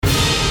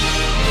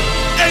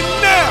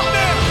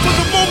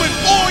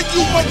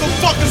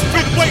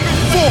waiting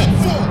for.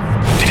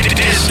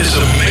 This is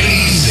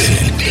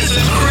amazing. This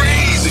is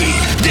crazy.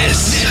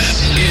 This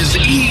is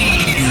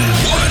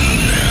E1.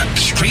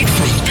 Straight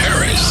from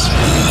Paris.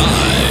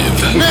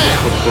 Live.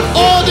 Now,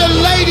 all the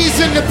ladies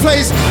in the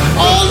place,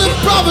 all the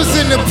brothers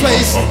in the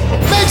place,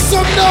 make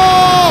some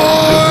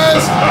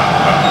noise.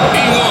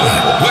 E1,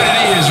 what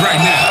it is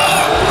right now.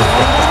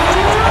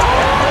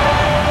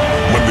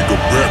 My nigga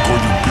back on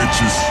you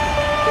bitches.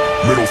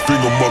 Middle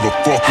finger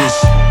motherfuckers.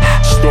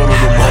 Stunning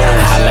them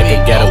hoes. I like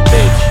a ghetto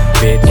bitch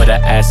with her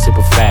ass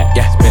super fat.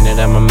 Yeah, spin it,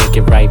 I'ma make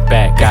it right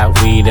back.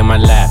 Got weed in my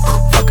lap.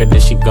 Fuck her, then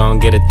she gon'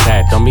 get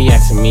attacked. Don't be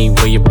asking me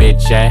where your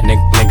bitch at.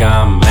 Nigga,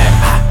 I'm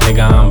at.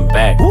 Nigga, I'm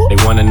back. They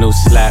want a new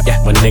slap.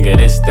 But nigga,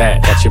 this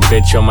that. Got your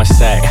bitch on my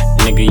sack.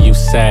 Nigga, you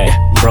sad.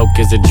 Broke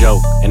is a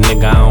joke. And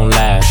nigga, I don't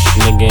laugh.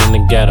 Nigga in the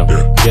ghetto.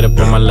 Get up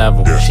on my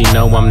level. She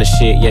know I'm the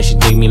shit. Yeah, she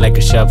dig me like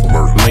a shovel.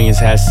 Millions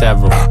had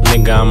several.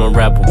 Nigga, I'm a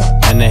rebel.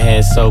 And the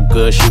head so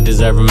good, she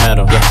deserve a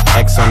medal.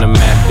 X on the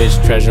map,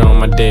 bitch, treasure on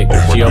my dick.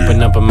 She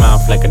open up her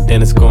mouth like a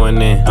dentist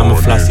going in. I'm a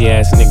flossy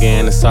ass nigga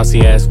in a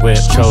saucy ass whip.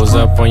 Chose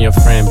up on your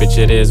friend, bitch,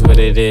 it is what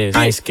it is.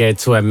 I ain't scared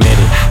to admit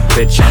it,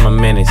 bitch, I'm a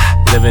menace.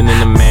 Living in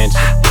the mansion,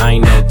 I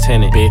ain't no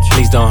tenant, bitch.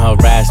 Please don't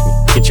harass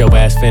me, get your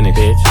ass finished,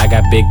 bitch. I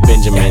got big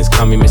Benjamins,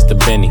 call me Mr.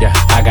 Benny.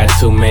 I got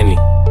too many.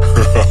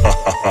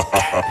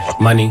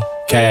 Money,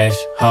 cash,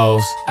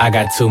 hoes, I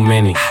got too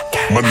many.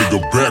 My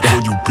nigga back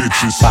on you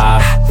bitches.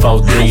 5,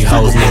 4, 3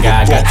 hoes, nigga,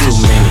 I got too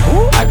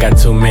many. I got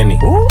too many.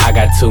 I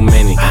got too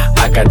many.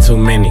 I got too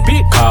many.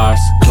 Cars,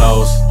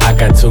 clothes, I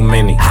got too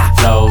many.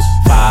 Flows,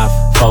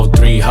 5, 4,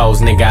 3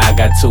 hoes, nigga, I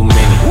got too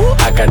many.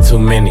 I got too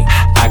many.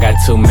 I got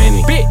too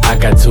many. I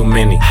got too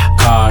many.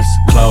 Cars,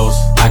 clothes,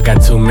 I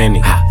got too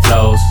many.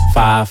 Flows,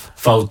 5,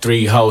 4,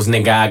 3 hoes,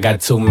 nigga, I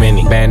got too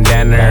many.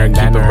 Bandana,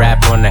 keep a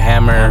rap on the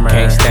hammer.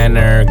 Can't stand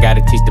her,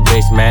 gotta teach the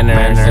bitch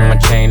manners. And my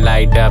chain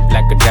light up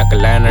like a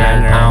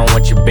jack-o'-lantern. I don't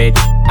want your bitch,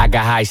 I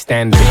got high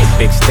standards.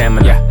 Big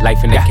stamina,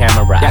 life in the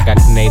camera. I got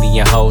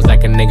Canadian hoes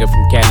like a nigga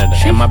from Canada.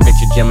 And my bitch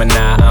a Gemini,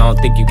 I don't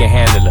think you can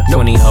handle her.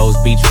 20 hoes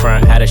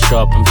beachfront, had to show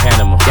up in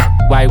Panama.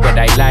 Why would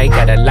I lie?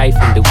 Got a life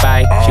in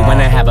Dubai. She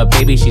wanna have a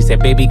baby, she said,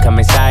 baby, come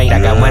inside. I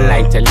got one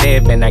life to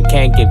live and I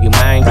can't give you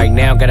mine. Right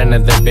now, got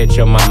another bitch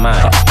on my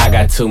mind. I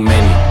got too many.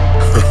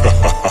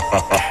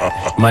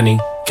 Money,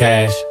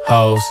 cash,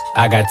 hoes,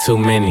 I got too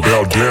many.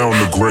 Bow down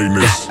to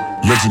greatness.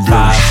 Legendary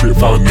 5, shit,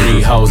 4,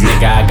 3 hoes,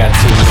 nigga, I got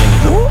too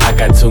many. I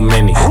got too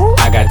many.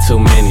 I got too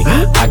many.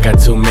 I got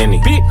too many.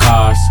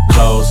 Cars,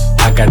 clothes,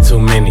 I got too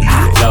many.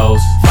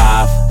 Flows,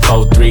 5,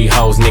 4, 3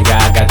 hoes, nigga,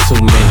 I got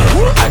too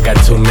many. I got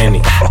too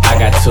many. I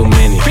got too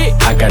many.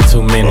 I got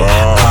too many.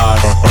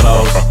 Cars,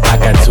 clothes, I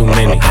got too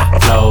many.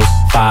 Flows,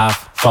 5,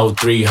 4,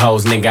 3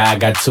 hoes, nigga, I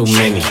got too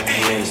many.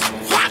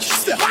 Watch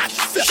yourself. Watch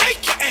yourself.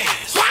 Shake your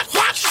ass.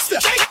 Watch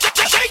yourself. Shake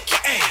your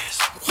ass.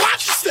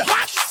 Watch yourself.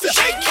 Watch yourself.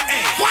 Shake your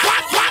ass.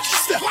 Watch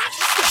yourself.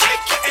 Shake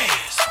your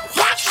ass.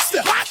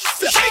 Watch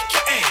yourself. Shake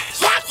your ass.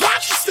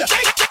 Watch yourself.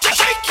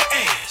 Shake your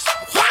ass.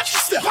 Watch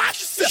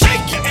yourself.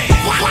 Shake your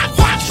ass.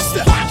 Watch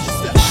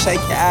yourself.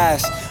 Shake your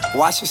ass.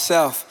 Watch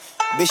yourself.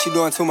 Bitch, you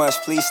doing too much,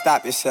 please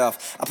stop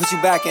yourself. I put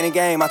you back in the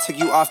game, I took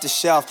you off the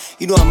shelf.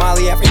 You doing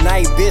Molly every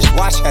night, bitch,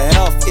 watch her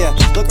health, yeah.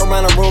 Look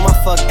around the room, I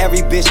fuck every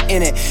bitch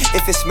in it.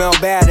 If it smell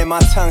bad, then my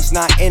tongue's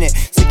not in it.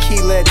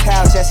 Tequila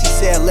towel, Jesse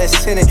said, let's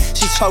send it.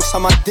 She chokes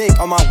on my dick,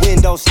 on my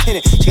windows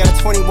tinted. She got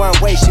a 21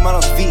 waist, she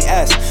models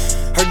VS.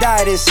 Her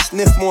diet is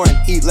sniff more and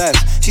eat less.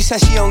 She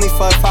says she only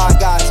fuck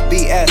 5 guys,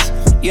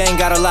 BS. You ain't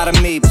got a lot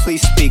of me,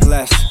 please speak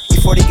less.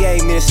 Before they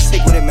gave me the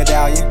sick with it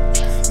medallion.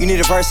 You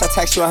need a verse, I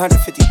text you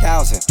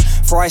 150,000.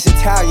 For Ice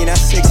Italian,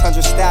 that's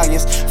 600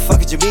 stallions.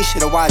 Fuck a Jamisha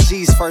to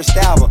YG's first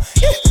album.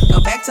 Go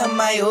back to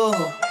my ooh,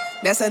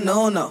 that's a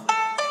no-no.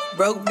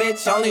 Broke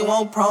bitch only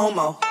want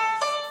promo.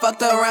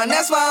 Fucked around,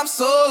 that's why I'm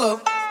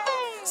solo.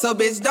 So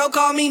bitch, don't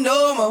call me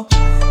no more.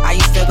 I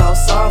used to go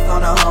soft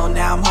on a hoe,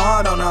 now I'm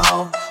hard on a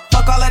hoe.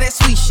 Fuck all of that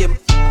sweet shit.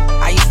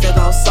 I used to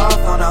go soft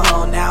on a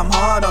hoe, now I'm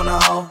hard on a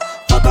hoe.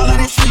 Fuck all of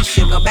that sweet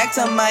shit. Go back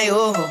to my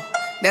ooh,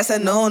 that's a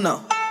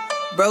no-no.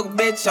 Broke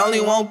bitch only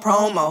want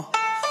promo.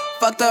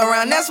 Fucked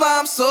around, that's why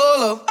I'm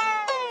solo.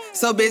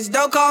 So bitch,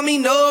 don't call me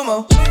no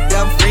more.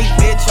 Dumb freak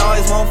bitch,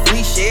 always want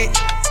free shit.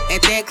 And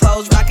then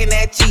clothes rockin'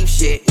 that cheap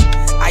shit.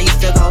 I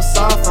used to go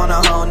soft on a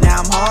hoe,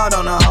 now I'm hard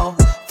on a hoe.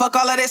 Fuck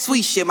all of that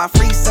sweet shit, my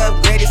freaks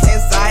upgraded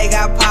since I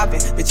got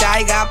poppin'. Bitch,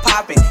 I got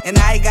poppin', and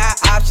I got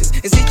options.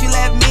 And since you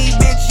left me,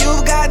 bitch,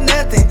 you got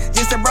nothing.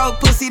 Just a broke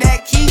pussy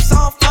that keeps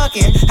on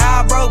fucking.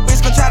 How a broke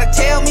bitch gon' try to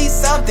tell me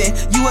something?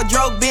 You a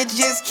broke bitch,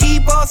 just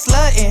keep on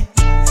slutting.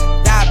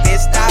 Stop bitch,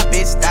 stop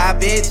bitch, stop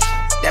bitch.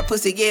 That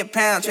pussy get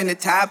pound, trying to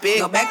top it.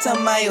 Go back to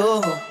my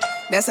ooh,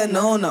 that's a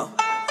no-no.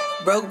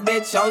 Broke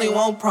bitch only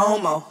want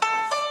promo.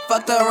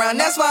 Fucked around,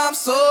 that's why I'm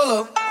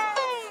solo.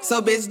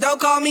 So bitch, don't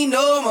call me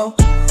no more.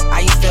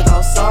 I used to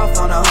go soft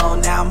on a hoe,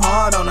 now I'm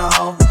hard on a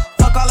hoe.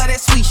 Fuck all of that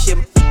sweet shit.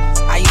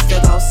 I used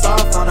to go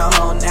soft on a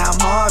hoe, now I'm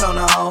hard on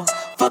a hoe.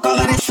 Fuck all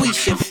of that sweet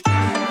shit.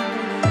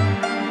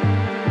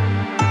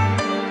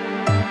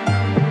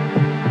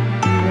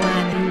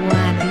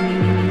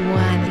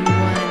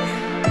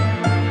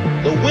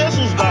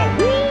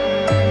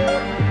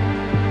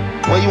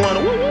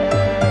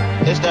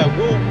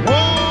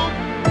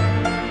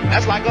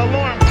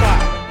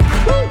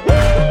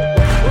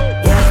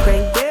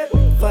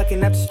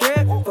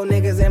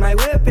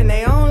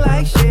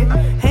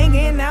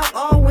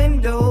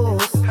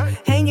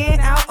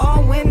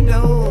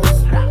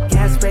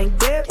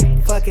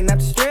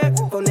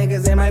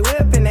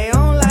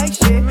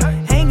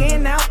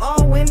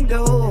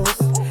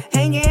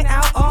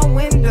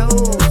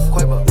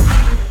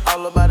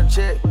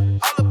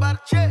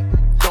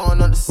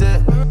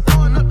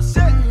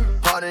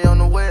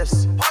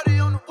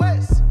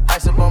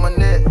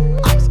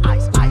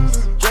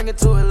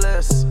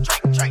 this.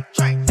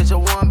 It's your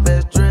one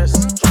best dress.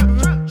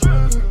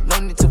 No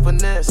need to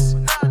finesse.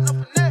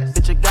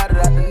 Bitch, you got it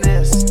out the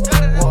nest.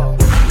 Whoa,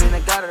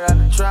 I got it out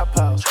the trap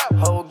house.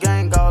 Whole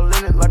gang all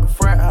in it like a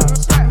frat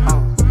house.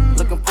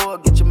 Looking for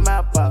it, get your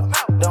map out.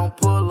 Don't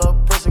pull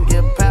up, press and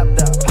get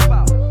papped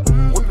out.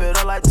 Whip it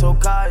up like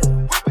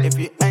Kamaiyah. If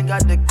you ain't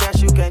got the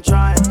cash, you can't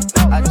try it.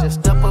 I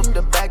just step up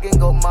the bag and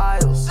go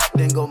miles.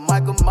 Then go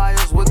Michael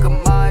Myers with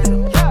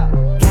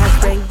Kamaiyah. Gas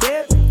brake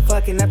dip,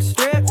 fucking up the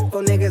strip.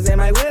 For niggas in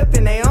my whip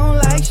and they don't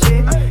like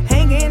shit.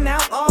 Hanging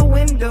out all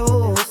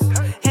windows.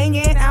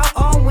 Hanging out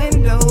all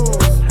windows.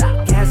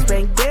 Gas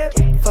brake dip,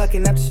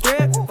 fucking up the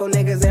strip. For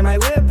niggas in my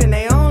whip and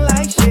they don't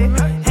like shit.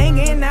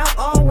 Hanging out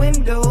all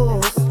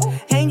windows.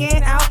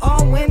 Hanging out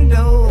all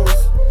windows.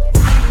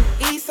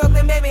 Eat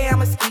something, baby,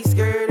 I'm a ski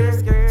skirter.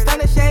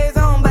 Stunner shades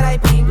on, but I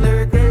peep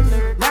lurkers.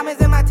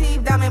 Diamonds in my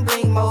teeth, diamond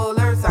bling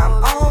molars. I'm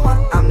on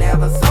one, I'm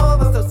never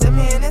sober. So sip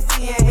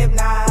Hennessy and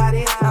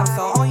hypnotic. I'm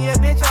so on your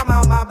bitch, I'm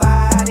on my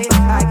body.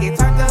 I get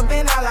turned up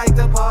and I like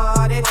to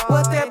party.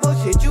 What's that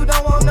bullshit? You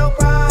don't want no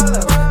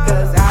problem.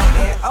 Cause out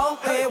in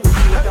open, we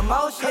be with the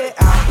most shit.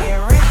 Out in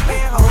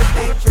Richmond, hoes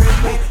they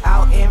trippin'.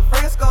 Out in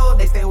Frisco,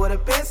 they stay with a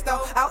pistol.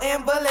 Out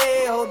in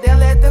Vallejo, they'll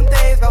let them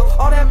things go.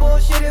 All that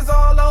bullshit is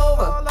all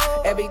over.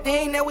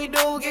 Everything that we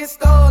do gets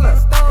stolen.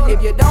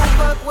 If you don't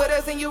fuck with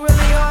us and you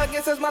really are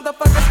against us,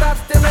 motherfucker, stop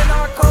stealing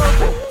our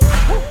culture.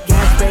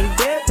 Gas brake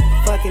dip,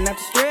 fucking up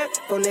the strip.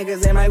 For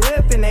niggas in my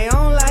whip and they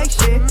don't like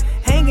shit.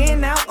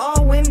 Hanging out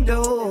all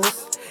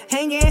windows.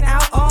 Hanging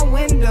out all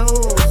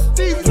windows.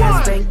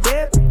 Gas brake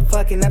dip,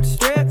 fucking up the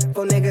strip.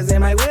 For niggas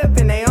in my whip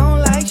and they don't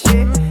like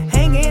shit.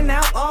 Hanging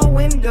out all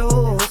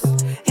windows.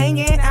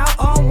 Hanging out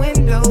all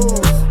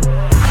windows.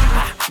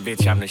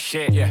 Bitch, I'm the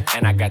shit, yeah.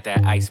 And I got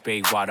that ice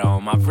big water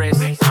on my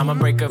wrist. I'ma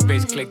break a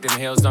bitch, click them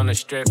heels on the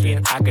strip. Yeah.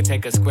 I could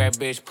take a square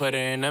bitch, put her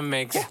in a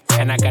mix.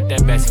 And I got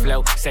that best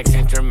flow, sex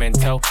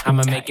instrumental.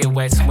 I'ma make it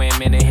wet,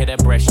 swim in and hit a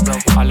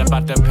breaststroke. All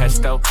about the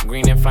pesto,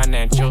 green and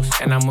financials.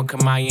 And I'm with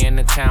Kamaiyah in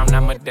the town,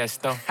 I'm a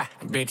desto.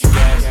 Bitch,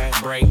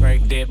 gas,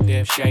 break,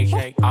 dip,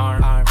 shake,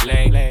 arm,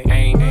 leg,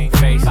 aim,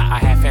 face. I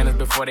had fans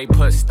before they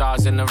put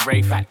stars in the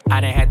race. I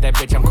done had that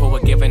bitch, I'm cool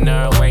with giving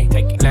her away.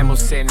 Lambo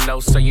sitting low,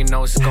 so you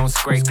know it's gon'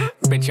 scrape.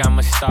 Bitch, I'm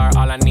a star,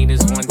 all I need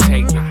is one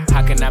take.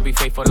 How can I be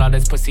faithful, all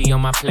this pussy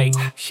on my plate?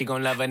 She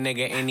gon' love a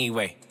nigga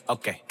anyway.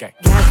 Okay.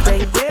 Gas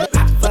brake dip,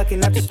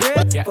 fucking up the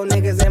strip. For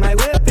niggas in my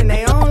whip and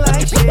they don't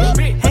like shit.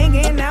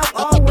 Hanging out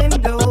all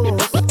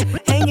windows.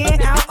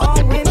 Hanging out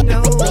all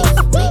windows.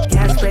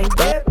 Gas brake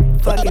dip,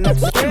 fucking up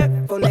the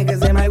strip. For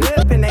niggas in my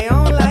whip and they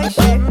don't like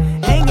shit.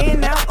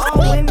 Hanging out all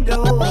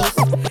windows.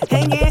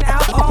 Hanging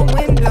out all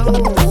windows.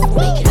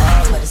 Make it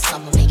hot for the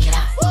summer, make it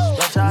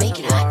hot. Make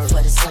it hot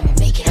for the summer,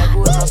 make it hot.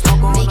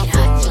 Make it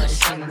hot for the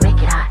summer,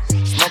 make it hot.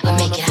 I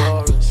make it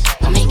hot.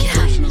 I make it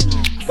hot.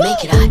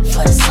 Make it hot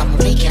for the summer,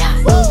 make it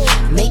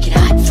hot. Make it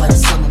hot for the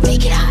summer,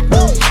 make it hot.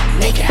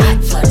 Make it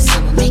hot for the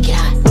summer, make it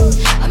hot.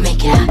 I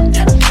make it hot.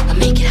 I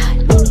make it hot.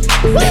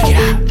 Make it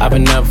hot. I've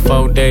been up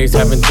 4 days,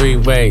 having 3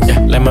 ways.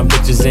 Let my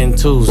bitches in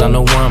twos, I'm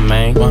the one,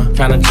 man.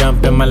 Tryna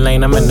jump in my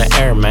lane, I'm in the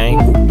air,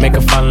 man. Make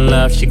her fall in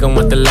love, she gon'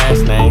 want the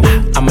last name.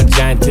 I'm a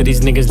giant to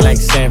these niggas like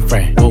San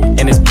Fran.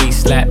 And this beat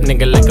slap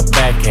nigga like a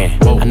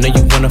backhand. I know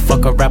you wanna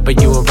fuck a rapper,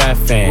 you a rap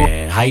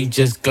fan. How you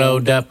just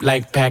glowed up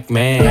like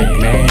Pac-Man?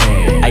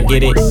 I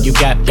get it, you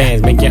got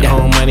bands. Make your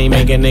own money,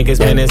 make a nigga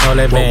spend his whole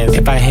advance.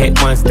 If I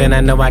hit once, then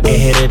I know I can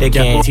hit it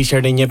again.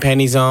 T-shirt and your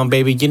panties on,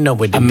 baby, you know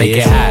what it is. I make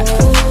it hot.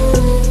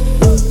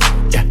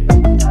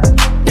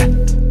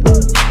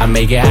 I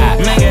make it hot.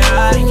 Make it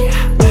hot.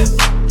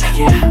 Make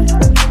it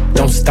hot.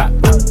 Don't stop.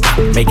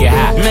 Make it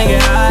hot. Make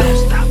it hot.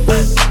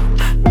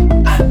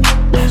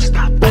 Don't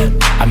stop.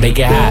 I make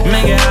it hot.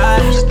 Make it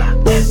hot.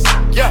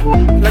 Yeah,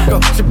 let's go.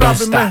 Si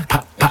papi me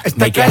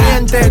está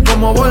caliente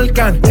como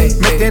volcán. Me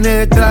tiene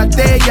detrás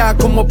de ella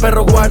como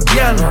perro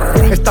guardián.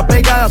 Está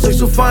pegada, soy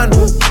su fan.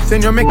 Se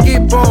unió a mi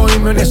equipo y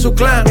me uní a su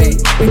clan.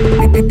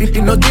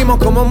 Y nos dimos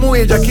como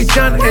muy Jackie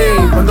Chan.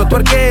 Cuando tu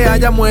arquea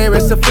ya mueve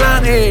ese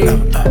flan.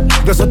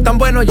 De esos tan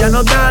buenos ya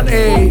no dan.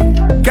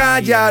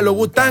 Calla, lo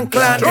Wu-Tang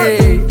Clan.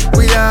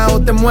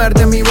 Cuidado, te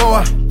muerde mi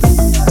boa.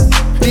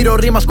 Tiro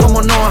rimas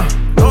como Noah.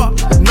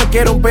 No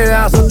quiero un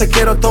pedazo, te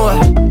quiero toda.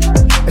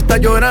 Está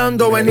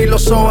llorando, ven y lo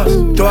sobas.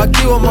 Todo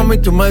activo, mami,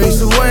 tú me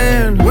dices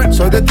bueno.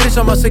 Soy de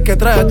Trisom, así que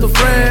trae a tu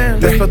friend.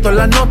 Te explotó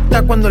la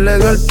nota cuando le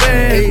dio el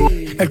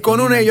pen. Él con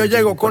una y yo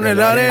llego con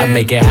el arena. I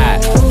make it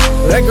hot.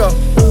 Let's go.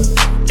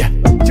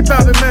 Chip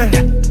out, man.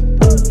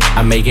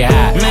 I make it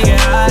hot. Make it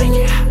hot.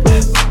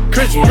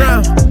 Chris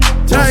Brown,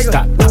 Tyga.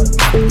 Stop.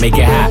 Make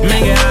it hot.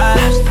 Make it hot.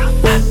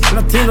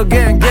 Latino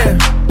gang, yeah.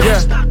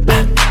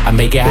 I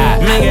make it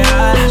hot. Make it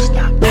hot.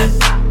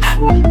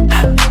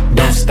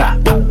 Don't stop.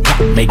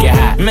 Make it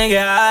hot. Make it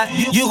hot.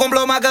 You gon'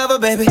 blow my cover,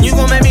 baby. You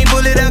gon' make me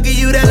pull it out, give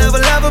you that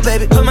lover,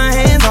 baby. Put my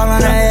hands all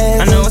on her ass.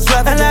 I know it's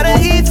rough. A lot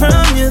of heat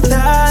from your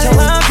thighs, so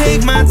I'll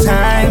take my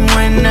time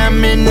when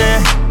I'm in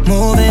there.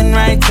 Moving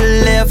right to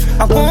left,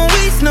 I won't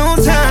waste no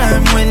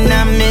time when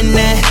I'm in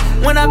there.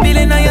 When I'm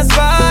feeling on your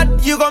spot,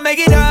 you gon' make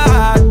it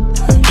hot.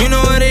 You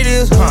know what it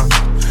is, huh?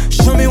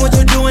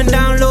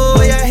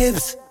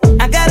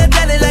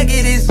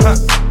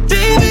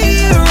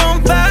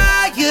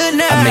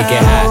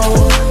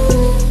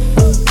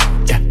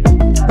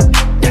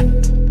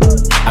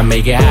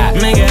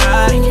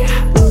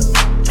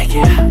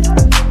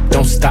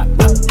 stop,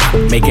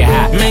 make it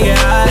hot, make it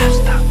hot.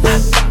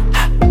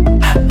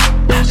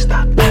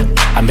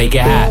 I make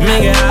it hot,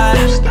 make it hot.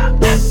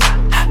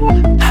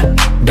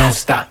 Don't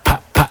stop,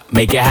 pop, pop,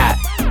 make it hot.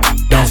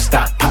 Don't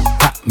stop, pop,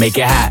 pop, make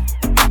it hot.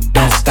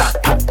 Don't stop,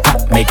 pop,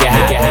 pop, make it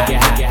hot.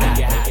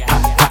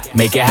 Pop, pop,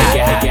 make it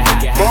hot.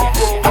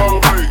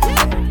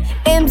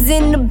 M's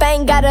in the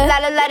bank, got a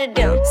lot of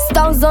them.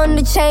 Stones on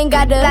the chain,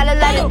 got a lot of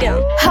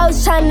them.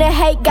 Hoes tryna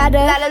hate, got a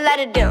lot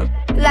of them.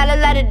 Lot of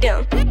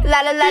them.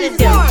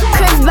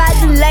 Chris by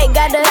the lake,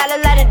 got a lot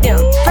of them.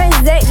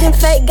 Friends acting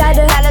fake, got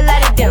a lot of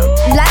them.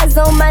 Lies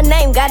on my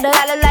name, got a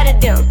lot of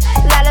them.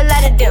 Lot of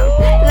them.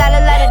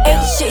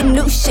 Ain't shit,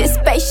 new shit,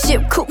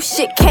 spaceship, coupe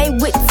shit. Came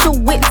with 2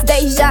 whips,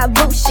 deja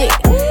vu shit.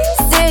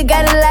 Still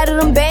got a lot of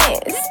them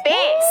bands.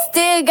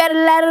 Still got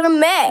a lot of them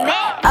mad.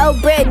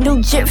 Old bread,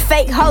 new drip,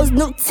 fake hoes,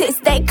 new tits.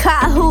 They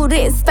caught who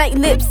this, fake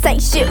lips,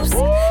 fake ships.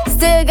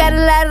 Still got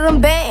a lot of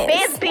them bands.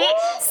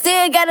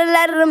 Still got a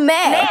lot of them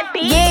mad.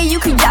 Yeah, you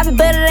can drop it,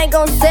 but it ain't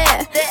gon'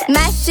 sell.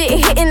 My shit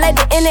hitting like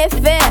the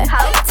NFL.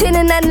 10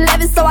 and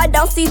 9-11, so I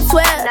don't see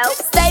 12.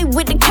 Stay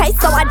with the case,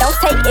 so I don't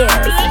take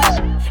L's.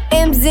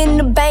 M's in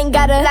the bank,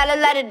 got a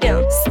lot of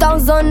them.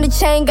 Stones on the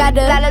chain, got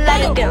a lot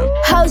of them.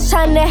 Hoes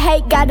tryna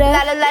hate, got a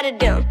lot of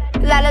them.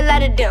 Lot of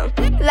them.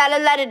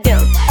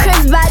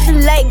 Chris by the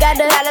lake, got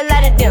a lot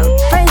of them.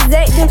 Friends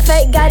acting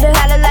fake, got a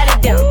lot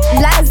of them.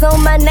 Lies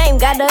on my name,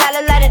 got a lot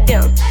of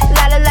them.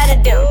 Lot of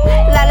them.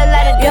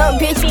 Young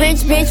bitch,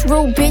 rich bitch,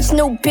 rude bitch,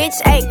 new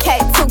bitch.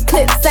 AK, 2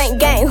 clips, ain't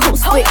gang, who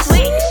switch?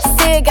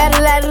 Still got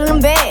a lot of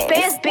them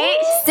bands.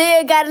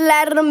 Still got a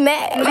lot of them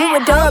mad. You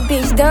a dumb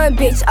bitch,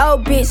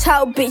 old bitch,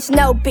 hoe bitch,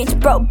 no bitch,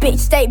 broke bitch,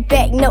 stay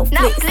back, no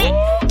flicks.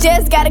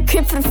 Just got a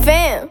crib for the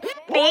fam.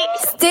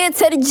 Still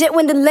to the jet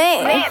when the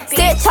land.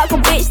 Still talk a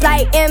bitch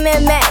like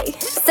MMA.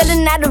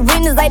 Selling out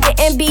arenas like the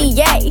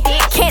NBA.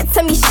 Can't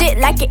tell me shit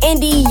like an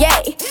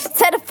NDA.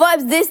 Tell the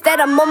Forbes this, that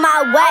I'm on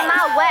my way.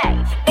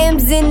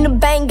 M's in the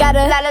bank, got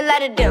a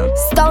lot of them.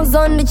 Stones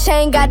on the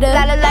chain, got a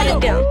lot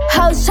of them.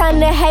 Hoes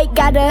tryna hate,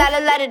 got a lot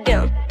of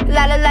them.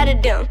 Lot of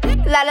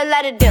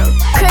them.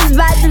 Chris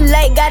by the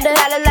lake, got a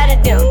lot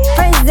of them.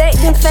 Friends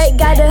acting fake,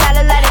 got a lot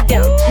of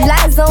them.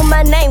 Lies on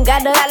my name,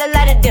 got a lot of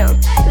them.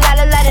 Lot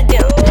of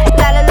them.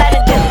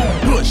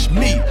 Push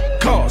me,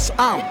 cause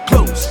I'm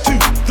close to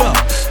the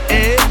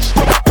edge.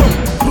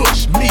 Don't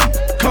push me,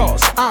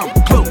 cause I'm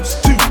close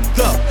to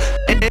the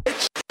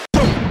edge.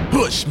 Don't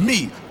push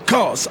me,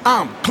 cause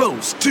I'm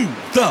close to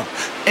the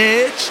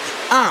edge.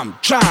 I'm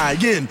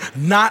trying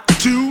not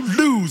to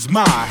lose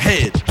my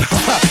head.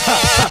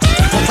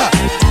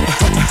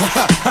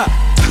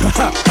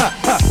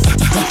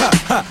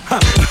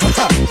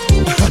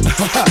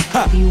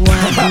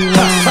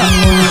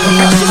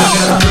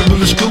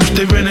 The scoops,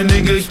 they ran a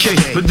nigga a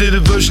cake, but did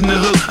a version of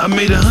hook. I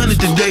made 100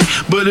 today,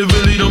 but it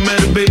really don't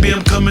matter, baby.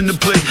 I'm coming to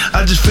play.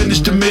 I just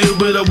finished the meal,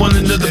 but I want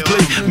another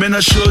plate. Man, I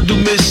sure do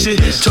miss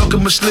it.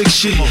 Talking my slick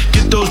shit.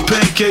 Get those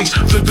pancakes,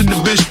 flipping the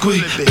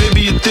biscuit.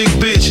 Baby, you thick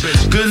bitch.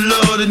 Good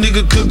lord, a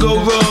nigga could go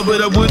raw,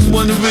 but I wouldn't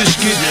wanna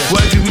risk it.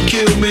 Wifey would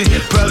kill me,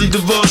 probably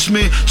divorce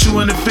me.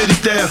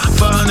 250,000,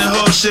 500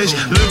 horses.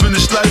 Living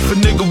this life, a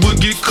nigga would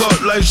get caught.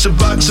 Life's a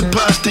box of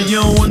pasta, you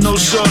don't want no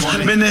sauce.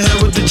 Man, the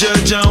hell with the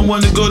judge, I don't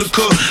wanna go to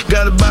court.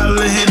 Got a bottle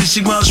of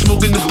Hennessy while I'm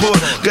smoking the port.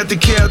 Got the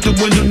key out the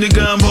window,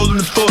 nigga, I'm holding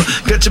the fort.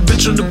 Got your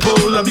bitch on the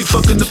pole, I be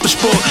fucking up a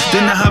sport.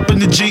 Then I hop in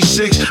the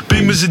G6,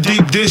 Beamer's a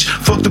deep dish.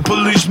 Fuck the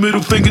police,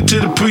 middle finger to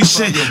the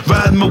precinct.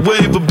 Riding my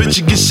wave, a bitch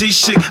you get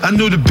seasick. I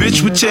knew the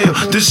bitch would tell,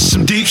 this is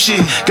some deep shit.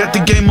 Got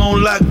the game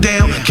on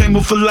lockdown, came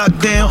off a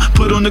lockdown.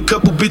 Put on a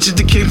couple bitches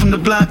that came from the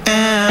block.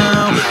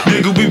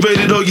 Nigga, we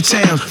raided all your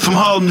towns, from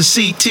Harlem to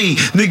CT.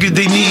 Nigga,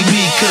 they need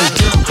me, cause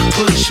don't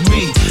push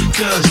me,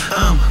 cause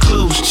I'm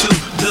close to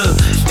the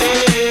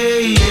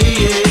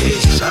edge.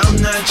 I'm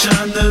not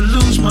trying to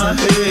lose my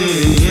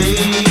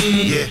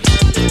head.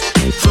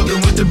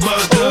 Fucking with the bar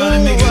girl, the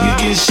nigga can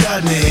get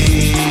shot.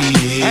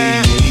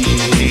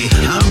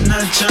 I'm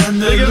not trying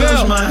to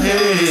lose my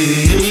head.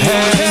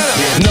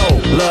 No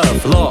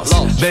love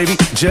lost, baby,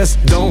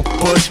 just don't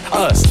push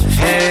us.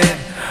 And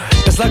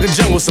it's like a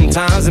jungle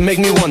sometimes, it make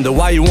me wonder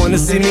why you wanna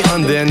see me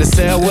under in the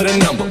cell with a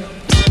number.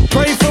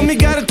 Pray for me,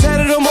 got it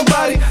tatted on my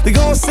body. They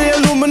gon' say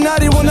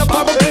Illuminati when I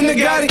pop up in the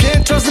Gotti.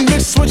 Can't trust them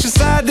bitches, switch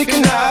side, they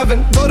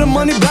conniving. Throw the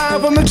money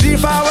blind from a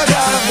G5, I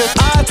dive.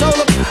 I told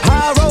her,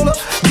 high roller,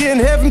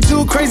 getting head from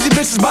 2 crazy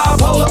bitches,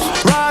 bipolar.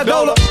 Ride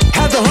Ola,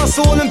 had to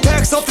hustle and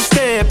packs off the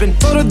step. And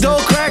throw the door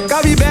crack,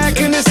 I'll be back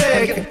in a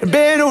second.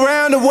 Been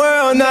around the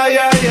world now,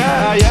 yeah.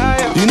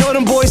 You know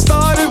them boys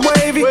started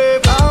wavy.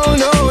 I don't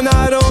know, now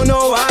I don't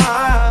know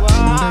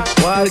why.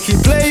 Why they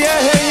keep playing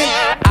hanging?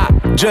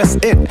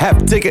 Just in,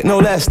 half ticket, no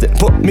less than.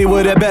 Put me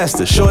with the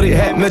best, shorty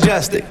hat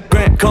majestic.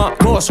 Grand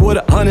concourse with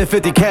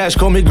 150 cash.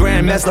 Call me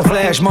Grandmaster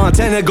Flash.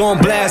 Montana gon'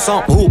 blast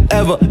on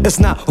whoever. It's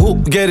not who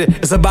get it,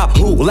 it's about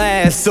who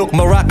last. Silk,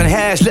 Moroccan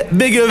hash, let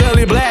Bigger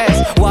Belly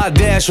blast. Why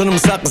dash on them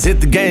suckers,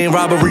 hit the game,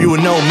 robbery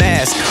with no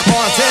mask.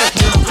 Montana,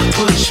 don't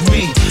push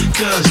me,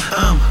 cause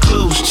I'm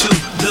close to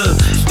the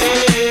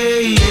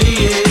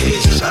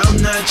edge.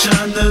 I'm not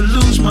trying to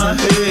lose my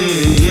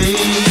head.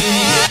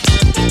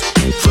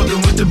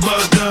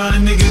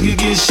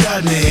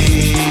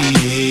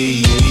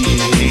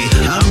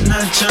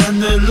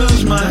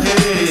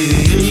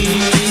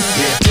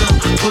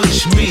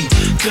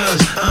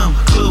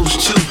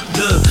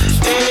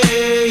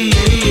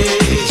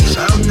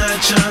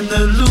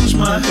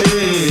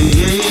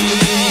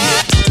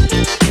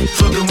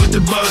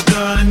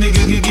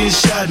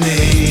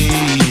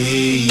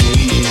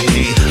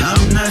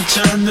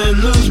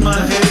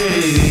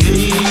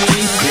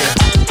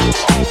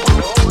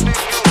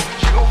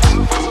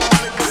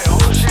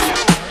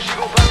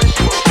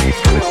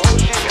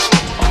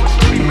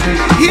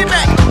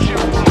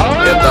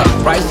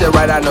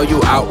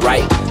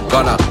 outright.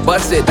 Gonna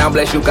bust it down,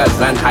 bless you,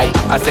 cause I'm hype.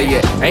 I say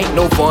it ain't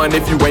no fun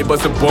if you ain't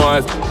bustin'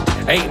 buns.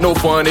 Ain't no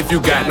fun if you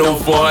got no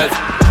funds.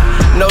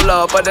 No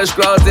love for the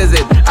scrubs, is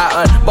it?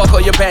 I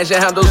unbuckle your passion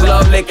handles,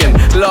 love licking.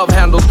 Love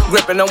handles,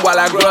 gripping them while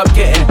I grub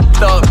kitten.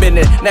 Thug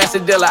business, nasty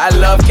dealer, I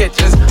love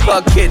kitchens.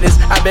 Fuck kittens,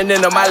 I've been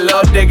into my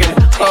love digging.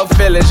 Her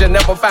feelings, you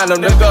never find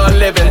them, nigga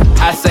living.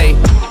 I say,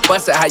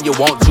 bust it how you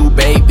want to,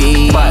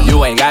 baby. But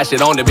you ain't got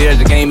shit on the bills,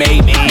 you can't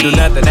make me do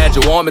nothing that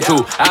you want me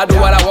to. I'll do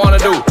what I wanna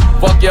do.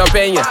 Fuck your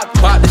opinion,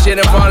 pop the shit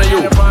in front of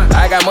you.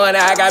 I got money,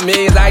 I got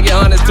millions, I get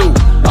hundreds too.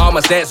 All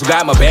my stats who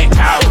got my back.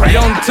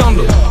 Young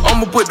Thunder,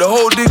 I'ma put the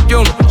whole dick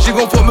on her. She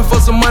gon' fuck me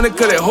for some money,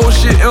 cause that whole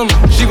shit in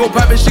her. She gon'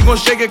 pop it, she gon'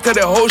 shake it, cause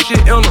that whole shit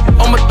in her.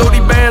 I'ma throw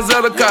these bands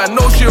at her, cause I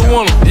know she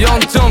want her.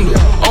 Young Thunder,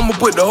 I'ma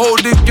put the whole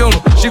dick on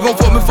her. She gon'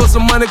 fuck me for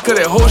some money, cause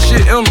that whole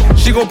shit in her.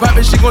 She gon' pop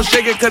it, she gon'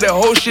 shake it, cause that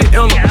whole shit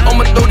in her.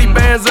 I'ma throw these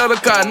bands at her,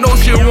 cause I know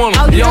she want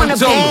her. Oh, you want a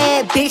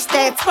bad bitch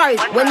that's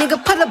first. When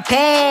nigga put a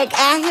bag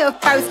out here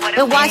first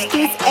and watch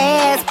this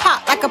ass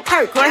pop like a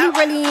perk. Girl, he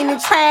really in the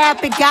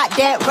trap and got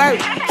that work.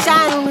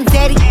 Shine on his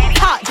daddy,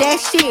 talk that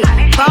shit.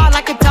 Ball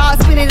like a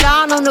dog, spin it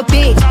all on the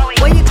bitch.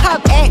 Where your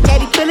cup at,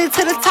 daddy? Fill it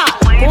to the top.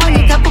 Going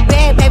in double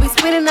bag, baby,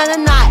 spinning on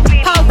the knot.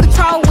 Pole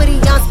control with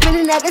it, I'm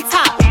spinning at the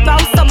top. Throw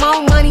some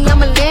more money,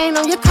 I'ma land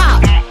on your cop.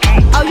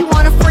 Oh, you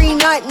want a free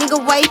nut, nigga,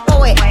 wait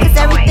for it. Cause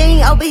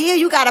everything over here,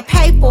 you gotta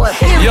pay for it.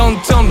 Young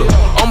Thunder,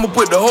 I'ma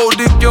put the whole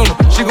dick on her.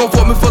 She gon'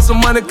 fuck me for some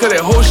money, cause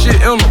that whole shit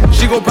in her.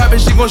 She gon' pop it,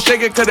 she gon'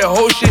 shake it, cause that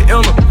whole shit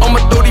in her. I'ma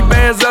throw these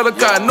bands at her,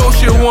 cause I know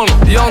she want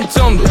her. Young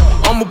Thunder,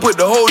 I'ma put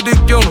the whole dick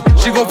on her.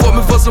 She gon' fuck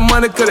me for some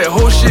money, cause that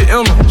whole shit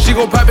in her. She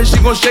gon' pop it, she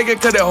gon' shake it,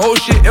 cause that whole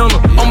shit in her.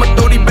 I'ma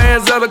throw these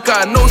bands at her,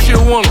 cause I know she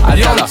want her.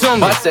 Young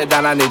Thunder, bust it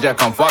down, I need you,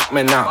 come fuck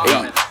me now.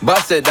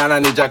 Bust it down, I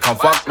need you, come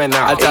fuck me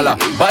now. I tell her,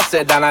 bust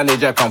it down, I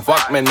need you, come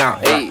fuck me now.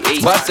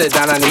 Bust it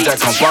down, I need you,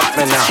 come fuck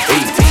me now.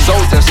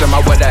 Soldier Slim, I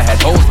would've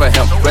had hoes for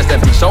him. Rest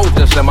in peace,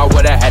 Soldier Slim, I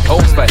would've had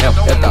hoes for him.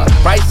 If the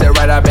price is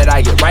right, I bet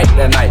I get right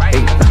tonight.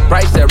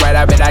 Price is right,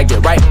 I bet I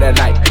get right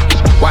tonight.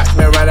 Watch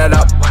me run it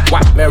up,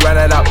 watch me run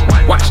it up.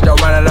 Watch her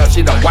run it up,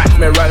 she done watch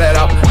me run it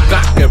up.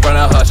 Glock in front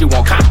of her, she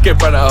want cock in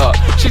front of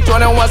her. She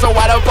 21, so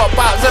why the fuck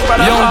pops in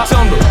front of her? Young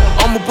Thunder,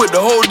 I'ma put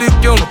the whole dick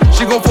on her.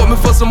 She gon' fuck me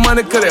for some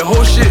money, cause that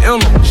whole shit in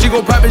her. She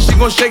gon' pop it, she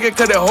gon' shake it,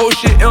 cause that whole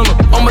shit in her.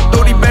 I'ma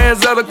throw these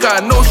bands at her, cause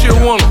I know she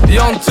want her.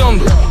 Young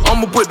Thunder,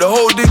 I'ma put the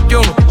whole dick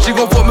on her. She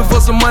gon' fuck me for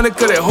some money,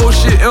 cause that whole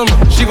shit in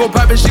her. She gon'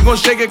 pop it, she gon'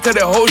 shake it, cause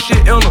that whole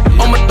shit in her.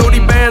 I'ma throw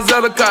these bands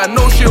at her, cause I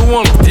know she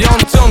want her.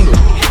 Young Thunder.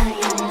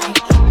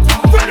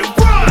 Run it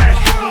front,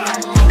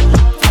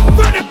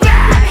 run it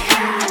back.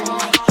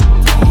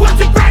 Want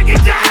to break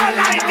it down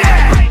like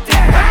that?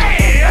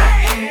 Hey,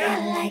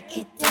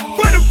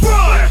 run it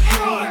front,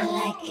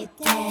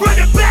 run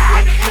it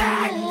back.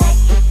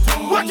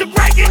 Want to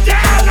break it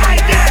down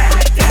like that?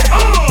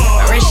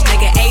 A rich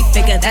nigga,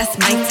 8-figure, that's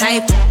my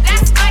type.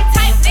 That's my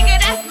type,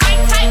 nigga, that's my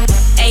type.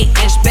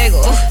 8-inch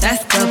bagel,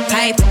 that's the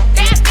pipe.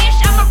 That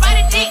bitch, I'ma ride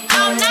a dick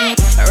all night.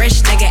 A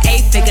rich nigga,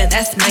 8-figure,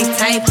 that's my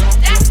type.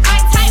 That's my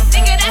type,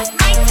 nigga, that's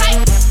my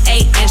type.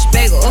 8-inch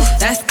bagel,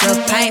 that's the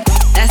pipe.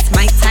 That's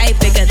my type,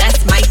 nigga,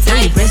 that's my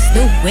type. New wrist,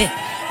 new whip,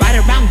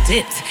 right around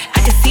dipped.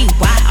 I can see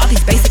why all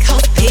these basic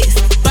hoes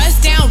pissed.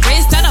 Bust down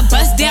wrist, not a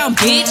bust down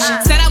bitch.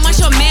 Said I want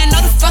your man, no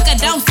the fuck I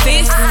don't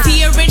fist.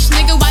 See a rich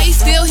nigga, why he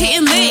still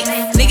hitting licks?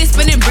 Nigga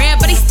spinning bread,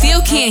 but he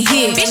still can't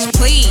hit. Bitch,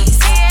 please.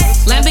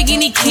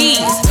 Lamborghini keys,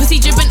 pussy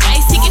dripping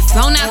ice, he get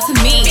flown out to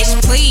me. Bitch,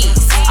 please.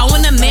 I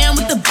want a man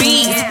with the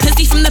beads,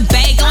 pussy from the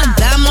bag, going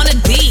dumb on a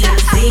D.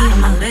 See on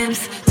my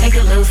lips, take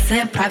a little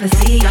sip,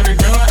 privacy on the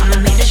door,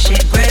 I'ma make this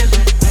shit grip.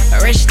 A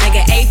rich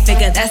nigga,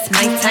 8-figure, that's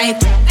my type.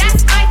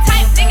 That's my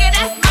type, nigga,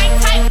 that's my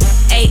type.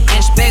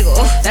 8-inch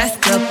bagel, that's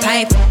the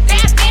pipe.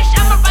 That bitch,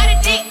 I'ma ride a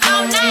dick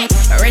all night.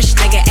 A rich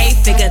nigga,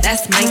 8-figure,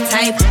 that's my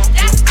type.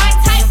 That's my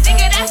type,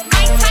 nigga, that's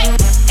my type.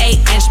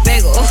 8-inch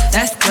bagel,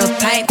 that's the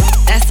pipe.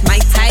 That's my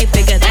type,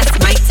 nigga, that's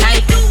my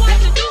type.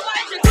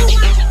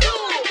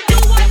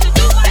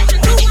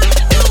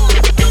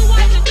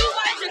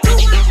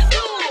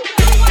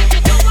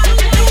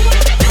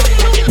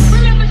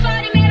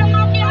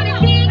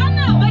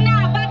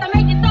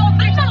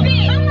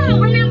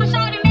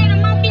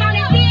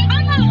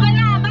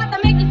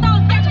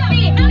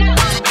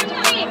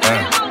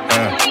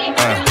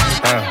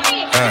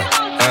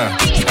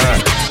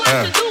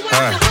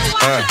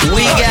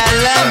 We got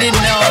London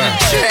on the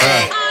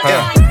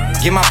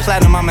track. Get my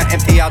platinum, I'ma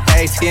empty out the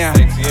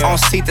ATM. On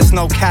seat, there's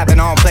no cap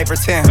and I don't play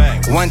pretend.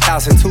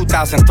 1,000,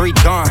 2,000, 3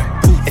 gone.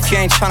 If you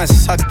ain't tryna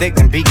suck dick,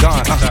 then be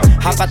gone.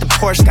 Hop out the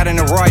Porsche, got in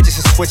the Roy just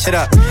to switch it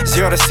up.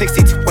 0 to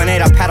 60, 2.8,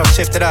 I paddle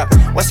shift it up.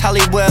 West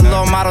Hollywood,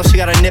 little model, she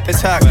got a nip and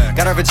tuck.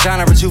 Got her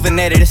vagina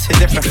rejuvenated, it's a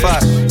different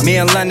fuck. Me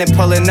and London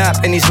pulling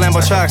up in these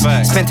Lambo trucks.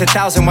 Spent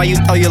 1,000 while you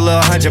throw your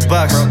little $100.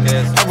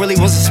 That really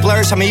was a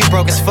splurge, I mean you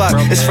broke as fuck.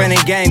 It's friend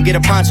in game, get a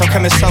poncho,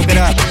 come and soak it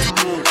up.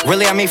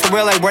 Really, I mean for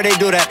real, like where they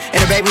do that. And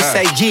the babies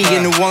say G,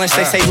 in New Orleans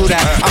they say who that.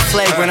 I'm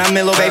flagrant, I'm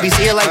in little baby's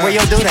ear like where yo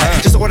do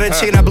that. Just order the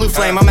chicken at Blue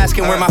Flame, I'm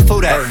asking where my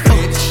food at.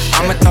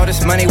 I'ma throw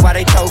this money while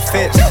they throw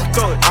fits.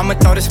 I'ma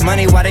throw this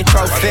money while they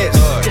throw fits.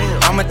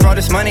 I'ma throw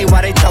this money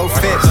while they throw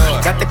fits.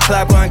 Got the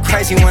club going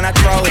crazy when I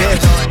throw this.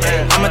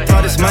 I'ma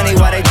throw this money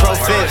while they throw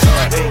fits.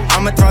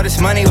 I'ma throw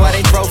this money while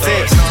they throw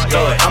fits.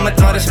 I'ma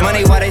throw this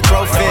money while they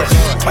throw fits.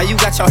 Why you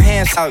got your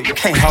hands out? You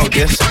can't hold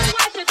this.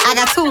 I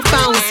got 2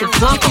 phones,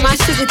 one for my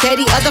sugar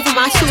daddy, other for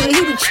my shooter.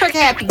 He be trick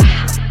happy.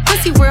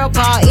 Pussy real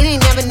ball, it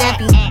ain't never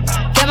nappy.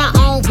 Got my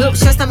own whip,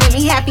 just to make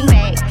me happy.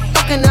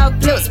 Fucking up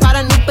flips, spot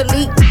a new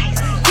elite.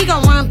 He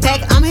gon' run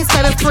back, I'm his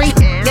favorite freak.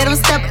 Let him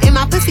step in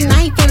my pussy,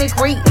 now he feeling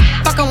great.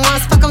 Fuck him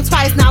once, fuck him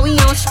twice, now we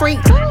on street.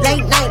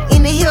 Late night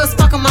in the hills,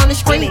 fuck him on the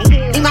street.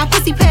 In my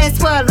pussy past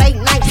 12, late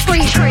night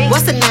treat.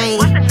 What's the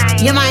name?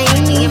 Yeah,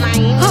 Miami.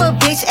 Hood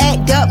bitch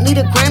act up, need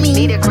a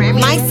Grammy.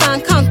 My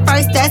son come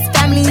first, that's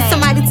family.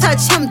 Somebody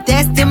touch him,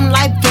 that's them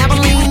life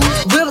gambling.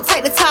 We'll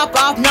take the top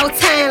off, no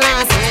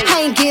timelines.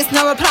 I ain't gets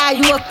no reply,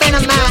 you a fan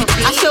of mine.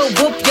 I should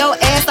whoop your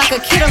ass like a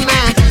kid of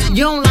mine.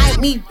 You don't like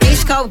me,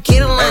 bitch, go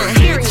get a line.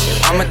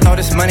 I'ma throw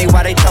this money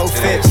while they throw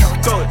fits.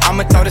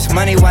 I'ma throw this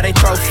money while they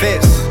throw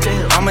fits.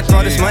 I'ma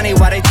throw this money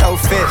while they throw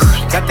fits.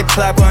 Got the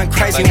club going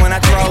crazy when I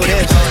throw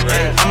this.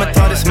 I'ma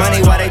throw this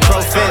money while they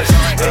throw fits.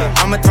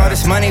 I'ma throw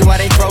this money while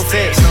they throw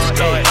fits.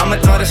 I'ma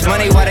throw this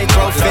money while they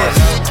throw fits.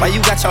 Why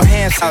you got your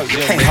hands out? You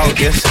can't hold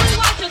this.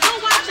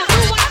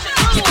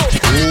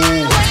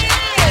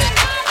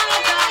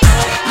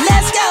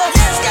 Let's go,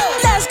 let's go,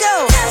 let's go.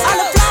 All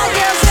the fly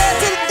girls head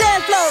to the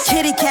dance floor.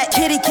 Kitty cat,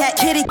 kitty cat,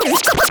 kitty cat.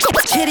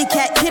 Kitty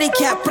cat, kitty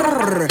cat,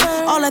 brrr.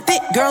 All the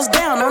thick girls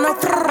down on the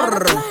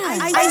brrr.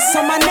 Ice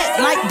on my neck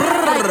like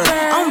brrr.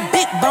 I'm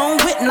big bone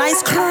with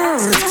nice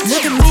curves.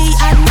 Look at me,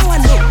 I know I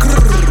look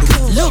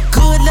grrr. Look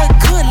good, look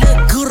good,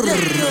 look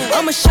good.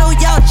 I'ma show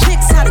y'all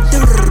chicks how to do.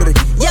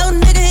 Yo,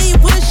 nigga, he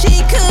wish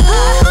he could.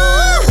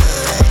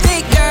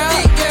 Big girl,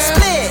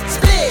 split,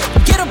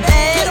 get a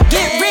bag,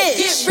 get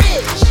rich.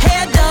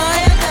 Hair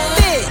done,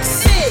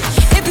 fix.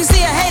 If you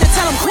see a hater,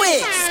 tell him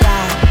quit.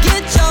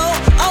 Get your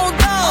own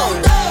dough.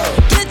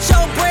 Get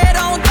your bread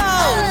on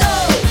dough.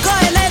 Go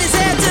ahead, let his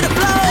head to the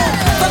floor.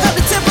 Fuck up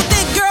the temple,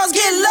 thick girls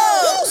get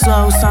low.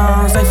 Slow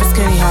songs, they for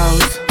skinny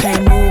hoes.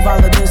 Can't move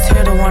all of this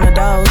here to one of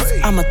those.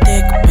 I'm a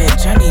thick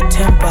bitch, I need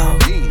tempo.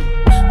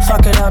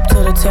 Fuck it up to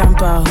the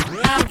tempo.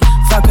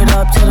 Fuck it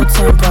up to the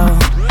tempo.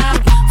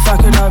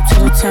 Fuck it up to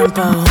the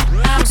tempo.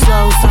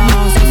 Slow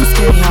songs, they for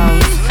skinny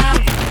hoes.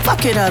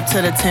 Fuck it up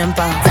to the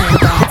tempo.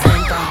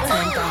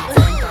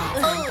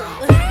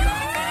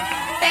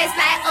 Face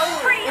like ooh,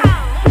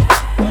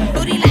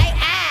 booty like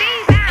ah.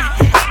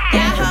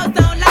 Y'all hoes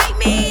don't like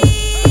me.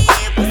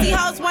 Pussy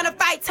hoes wanna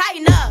fight,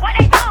 tighten up. What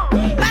they do?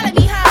 Follow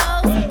me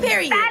hoes,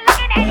 period.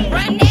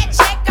 Run that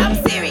check, I'm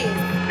serious.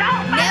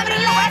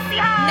 Nevertheless,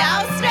 no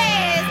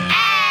stress.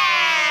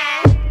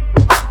 Ah.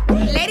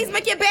 Ladies,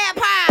 make your bad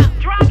pop.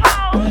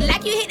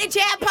 Like you hit the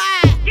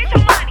jackpot. Get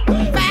your money.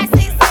 5,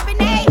 6,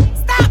 7, 8.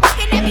 Stop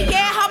looking at me,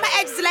 yeah, hold my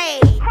ex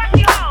late.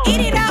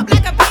 Eat it up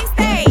like a big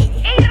steak.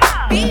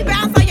 Be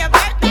bounce on your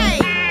birthday.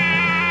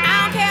 I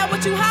don't care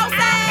what you hoes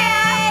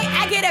say.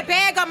 I get a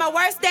bag on my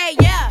worst day,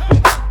 yeah.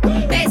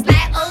 Face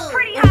like ooh,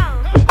 pretty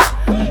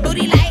hoe.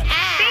 Booty like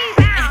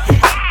ah.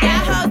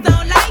 Y'all hoes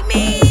don't like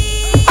me.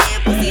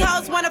 Pussy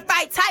hoes wanna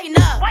fight, tighten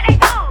up. What they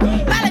do?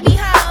 Follow me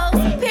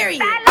hoes,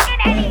 period.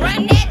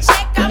 Run that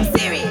check, I'm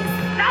serious.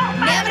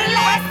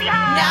 Nevertheless,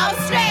 no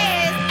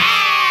stress.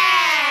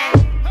 Ah.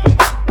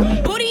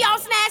 Booty on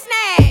snatch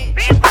snatch.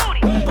 Big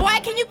booty. Boy,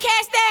 can you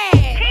catch that?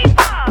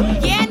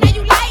 Yeah, now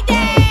you like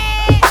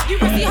that. You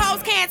pussy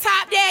hoes can't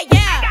top that,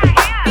 yeah.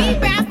 Be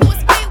bounce, do a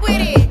split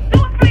with it.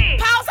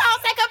 Pause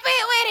hoes, take a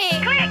fit with it.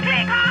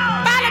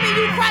 Follow me,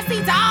 you crusty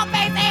dog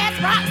face ass,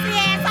 Roxy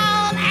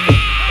asshole. Ah.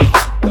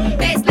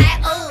 Face like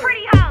ooh,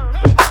 pretty hoe.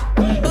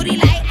 Booty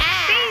like ah.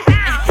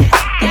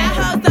 Y'all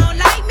hoes don't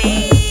like me.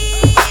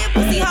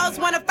 Pussy hoes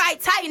wanna fight,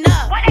 tighten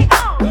up. What they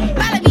do?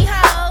 Follow me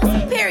hoes,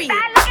 period.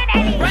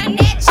 Run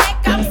that check,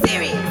 I'm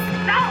serious.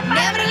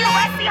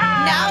 Nevertheless,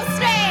 no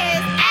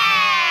stress.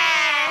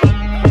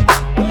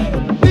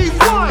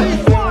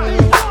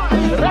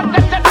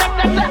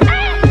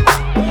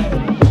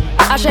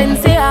 I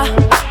Shenseea.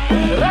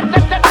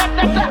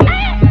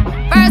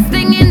 First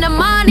thing in the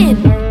morning,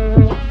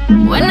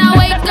 when I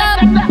wake up,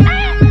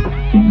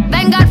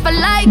 thank God for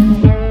life.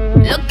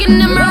 Look in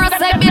the mirror,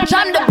 say, bitch,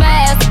 I'm the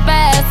best,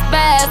 best,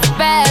 best,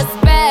 best,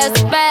 best,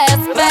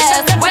 best,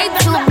 best. Way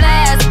too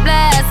blessed,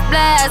 blessed,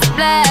 blessed,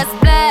 blessed,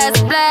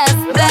 blessed,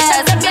 blessed,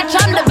 blessed. Bitch,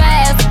 I'm the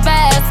best,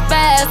 best,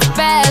 best,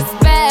 best,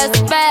 best,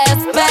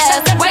 best,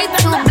 best. Way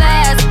too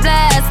blessed,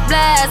 blessed,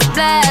 blessed,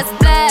 blessed,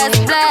 blessed,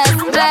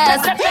 blessed,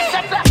 blessed.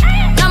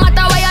 No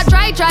matter where you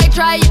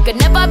try, you could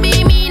never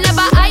be me,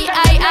 never I.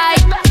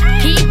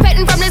 Keep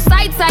petting from the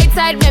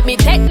side, make me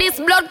take this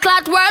blood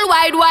clot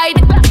worldwide,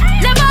 wide.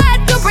 Never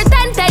had to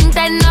pretend,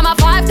 10. I'm a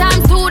 5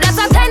 times 2, that's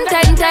a 10.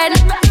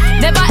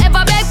 Never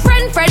ever beg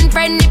friend.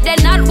 If they're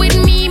not with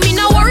me,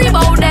 no worry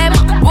about them.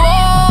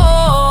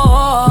 Whoa,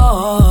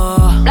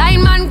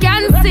 blind man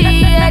can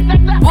see it.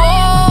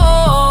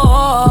 Whoa,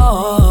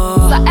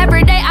 so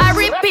every day I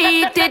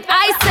repeat it.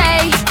 I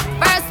say,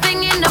 first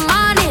thing in the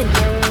morning,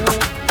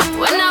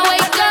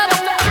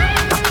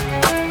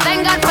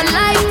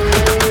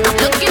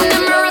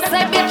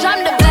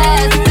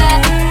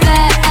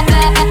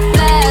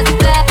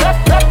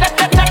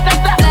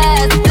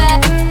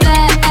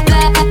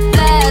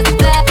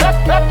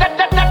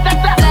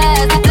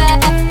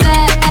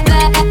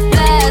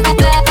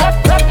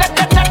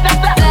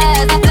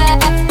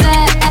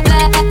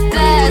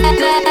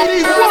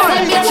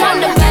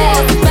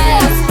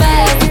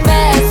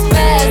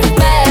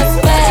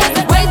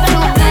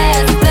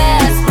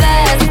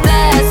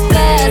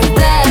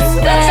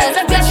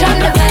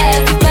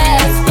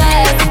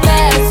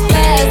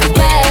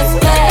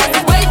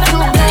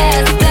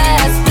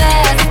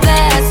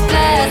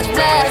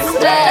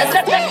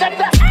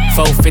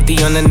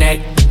 Baby on the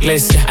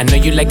necklace. I know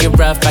you like it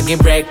rough, I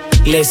get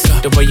reckless.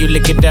 The way you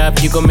lick it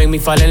up, you gon' make me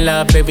fall in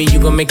love. Baby, you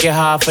gon' make it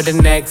hard for the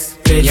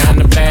next bitch. Yeah, I'm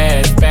the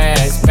best.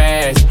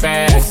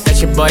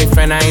 That's your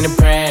boyfriend, I ain't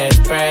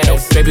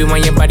impressed. Baby,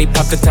 when your body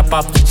pop the top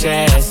off the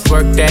chest.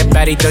 Work that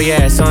body, throw your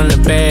ass on the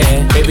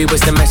bed. Baby,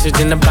 what's the message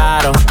in the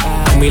bottle?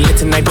 When we lit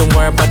tonight, don't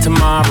worry about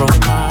tomorrow.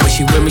 When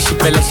she with me, she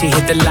feel like she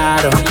hit the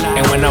lotto.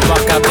 And when I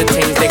walk out the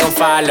teams, they gon'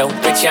 follow.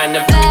 Bitch, I'm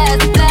the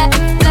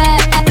best.